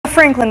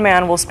Franklin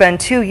man will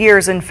spend 2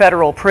 years in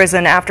federal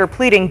prison after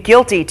pleading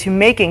guilty to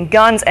making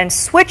guns and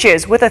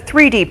switches with a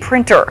 3D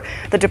printer.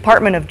 The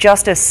Department of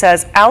Justice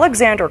says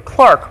Alexander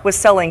Clark was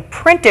selling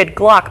printed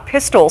Glock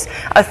pistols,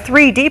 a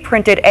 3D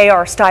printed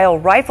AR-style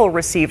rifle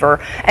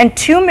receiver, and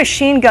 2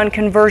 machine gun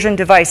conversion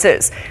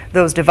devices.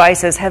 Those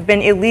devices have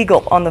been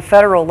illegal on the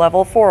federal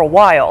level for a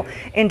while.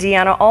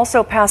 Indiana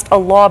also passed a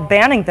law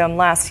banning them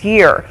last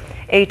year.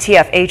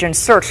 ATF agents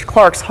searched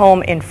Clark's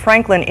home in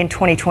Franklin in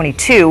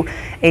 2022.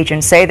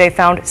 Agents say they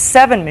found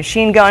 7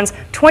 machine guns,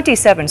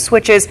 27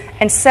 switches,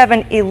 and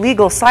 7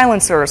 illegal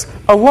silencers,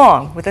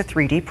 along with a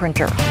 3D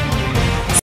printer.